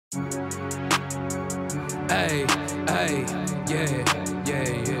Hey, hey, yeah.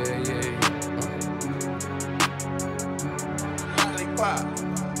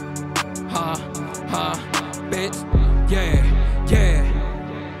 Bitch, yeah.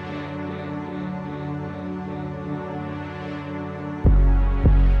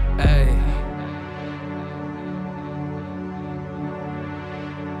 Hey.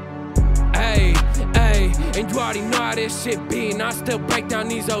 Hey, and you already know how this shit be. And I still break down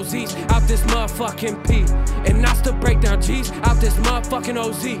these OZs out this motherfucking P. And I still break down G's out this motherfucking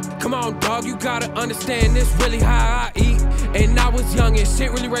OZ. Come on, dog, you gotta understand this really how I eat. And I was young and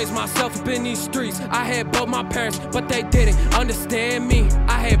shit, really raised myself up in these streets. I had both my parents, but they didn't understand me.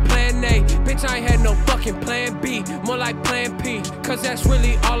 I had plan A, bitch, I ain't had no fucking plan B. More like plan P, cause that's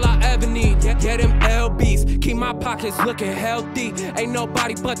really all I ever need. Yeah, them LBs, keep my pockets looking healthy. Ain't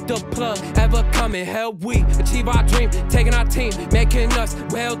nobody but the plug ever coming help we achieve our dream, taking our team, making us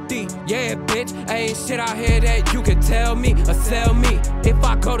wealthy. Yeah, bitch, ain't shit out here that you can tell me or sell me. If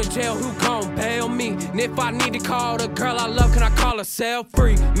I go to jail, who gon' bail me? And if I need to call the girl I love, can I call her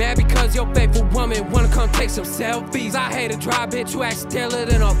cell-free? Mad because your faithful woman wanna come take some selfies. I hate a dry bitch who acts staler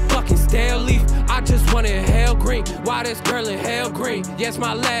than a fucking stale leaf. I just want it hell green. Why this girl in hell green? Yes,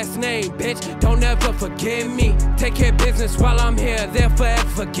 my last name, bitch. Don't ever forget me. Take care of business while I'm here, they'll forever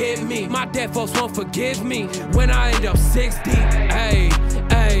forget me. My dead folks won't forgive me when I end up 60. Hey,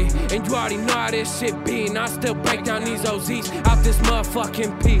 and you already know how this shit be. And I still break down these OZs out this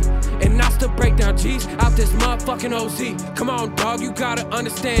motherfucking P. And I still break down G's out this motherfucking OZ. Come on, dog, you gotta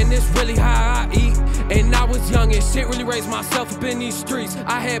understand this really how I eat. And I was young and shit, really raised myself up in these streets.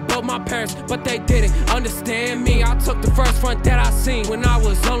 I had both my parents, but they didn't understand me. I took the first front that I seen when I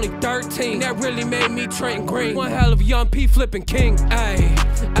was only 13. That really made me Trent Green, one hell of a young P flipping king.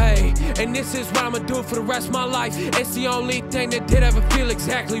 Ayy, and this is what I'ma do for the rest of my life. It's the only thing that did ever feel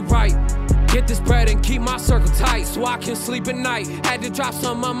exactly right. Get this bread and keep my circle tight so I can sleep at night. Had to drop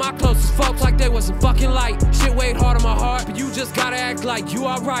some of my closest folks like they wasn't fucking light. Shit weighed hard on my heart, but you just gotta act like you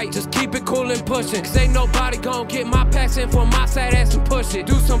alright. Just keep it cool and pushing, cause ain't nobody gon' get my packs in for my sad ass and push it.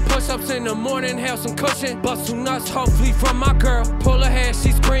 Do some push-ups in the morning, have some cushion. Bust some nuts, hopefully from my girl. Pull her hair,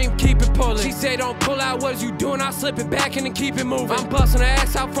 she scream, keep it pulling. She say don't pull out, what you doing? I slip it back in and keep it moving. I'm busting her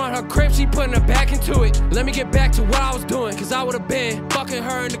ass out front her crib, she putting her back into it. Let me get back to what I was doing, cause I would've been fucking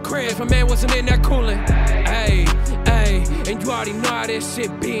her in the crib if a man wasn't in there cooling. Hey, and you already know how this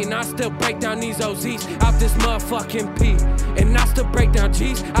shit be. And I still break down these OZs out this motherfucking P. And I still break down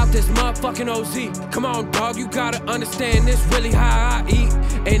G's out this motherfucking OZ. Come on, dog, you gotta understand this really how I eat.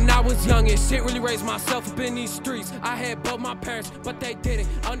 And I was young and shit, really raised myself up in these streets. I had both my parents, but they didn't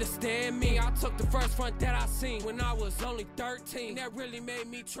understand me. I took the first front that I seen when I was only 13. That really made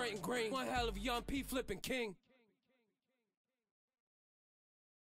me Trent Green, one hell of a young P flipping king.